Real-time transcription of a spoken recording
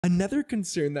Another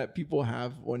concern that people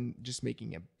have when just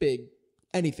making a big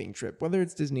anything trip, whether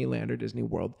it's Disneyland or Disney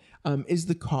World, is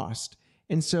the cost.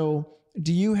 And so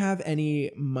do you have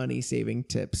any money saving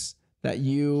tips that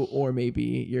you or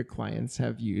maybe your clients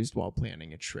have used while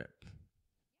planning a trip?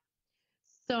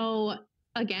 So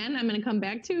again, I'm going to come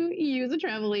back to use a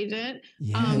travel agent.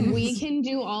 Yes. We can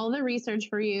do all the research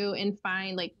for you and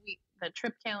find like the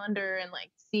trip calendar and like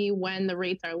see when the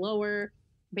rates are lower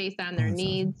based on their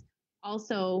needs. Awesome.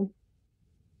 Also,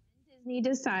 Disney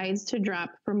decides to drop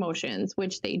promotions,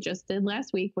 which they just did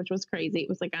last week, which was crazy. It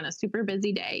was like on a super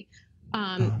busy day.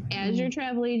 As your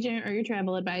travel agent or your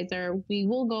travel advisor, we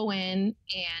will go in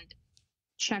and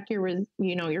check your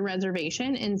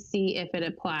reservation and see if it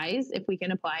applies, if we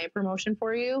can apply a promotion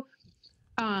for you.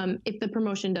 If the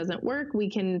promotion doesn't work, we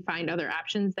can find other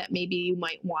options that maybe you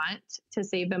might want to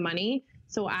save the money.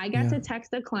 So I got to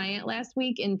text a client last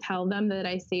week and tell them that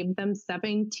I saved them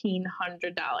 $1,700.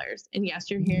 And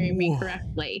yes, you're hearing me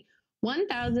correctly.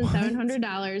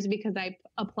 $1,700 because I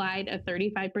applied a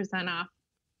 35% off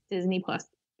Disney Plus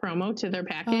promo to their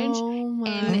package.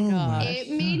 It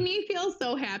made me feel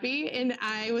so happy. And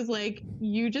I was like,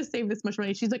 you just saved this much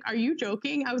money. She's like, are you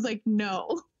joking? I was like,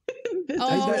 no.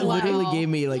 That literally gave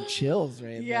me like chills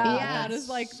right there. Yeah, that is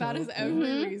like, so that is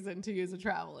every reason to use a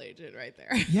travel agent right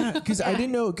there. Yeah, because I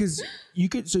didn't know, because you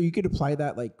could apply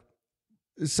that like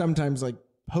sometimes like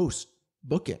post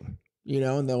booking,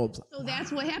 and they'll apply. So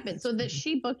that's what happened. So that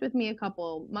she booked with me a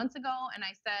couple months ago, and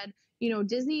I said,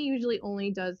 Disney usually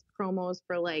only does promos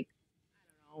for like,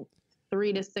 I don't know,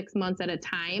 3 to 6 months at a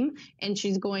time, and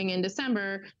she's going in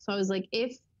December. So I was like,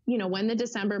 if when the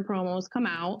December promos come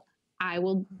out, I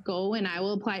will go and I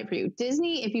will apply it for you.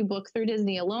 Disney, if you book through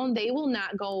Disney alone, they will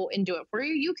not go and do it for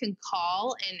you. You can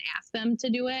call and ask them to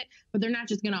do it, but they're not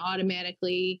just going to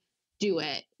automatically do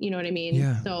it. You know what I mean?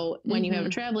 Yeah. So when you have a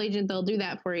travel agent, they'll do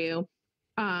that for you.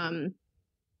 But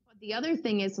the other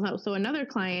thing is, so another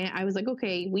client, I was like,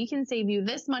 okay, we can save you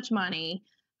this much money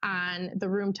on the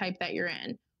room type that you're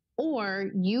in. Or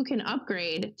you can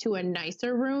upgrade to a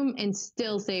nicer room and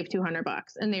still save $200.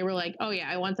 And they were like, oh yeah,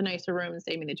 I want the nicer room and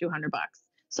save me the $200.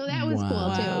 So that was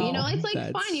cool too. It's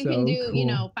like fun. You can do,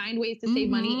 cool. Find ways to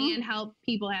save money and help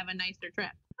people have a nicer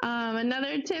trip.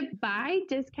 Another tip, buy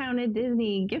discounted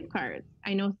Disney gift cards.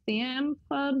 I know Sam's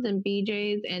Clubs and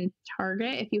BJ's and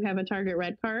Target, if you have a Target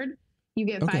Red card, you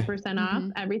get 5% off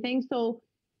everything. So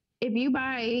if you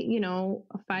buy, a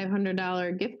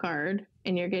 $500 gift card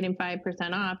and you're getting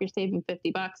 5% off, you're saving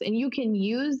 $50, and you can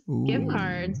use gift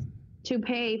cards to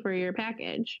pay for your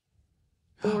package,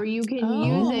 or you can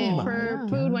use it for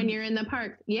food when you're in the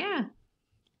park. Yeah.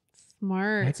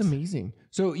 Smart. That's amazing.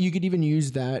 So you could even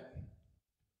use that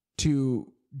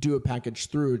to do a package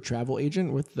through a travel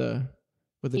agent with the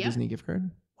Disney gift card.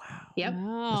 Wow. Yep.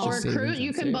 Wow. Or a cruise.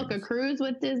 You can book a cruise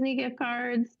with Disney gift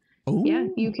cards. Oh. Yeah,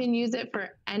 you can use it for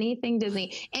anything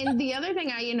Disney. And the other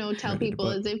thing I, tell people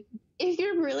is if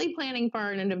you're really planning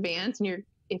far in advance and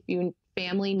if your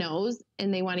family knows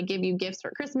and they want to give you gifts for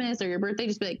Christmas or your birthday,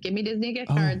 just be like, give me Disney gift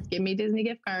cards, give me Disney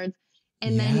gift cards.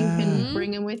 And then you can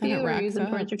bring them with you or use them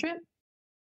for your trip.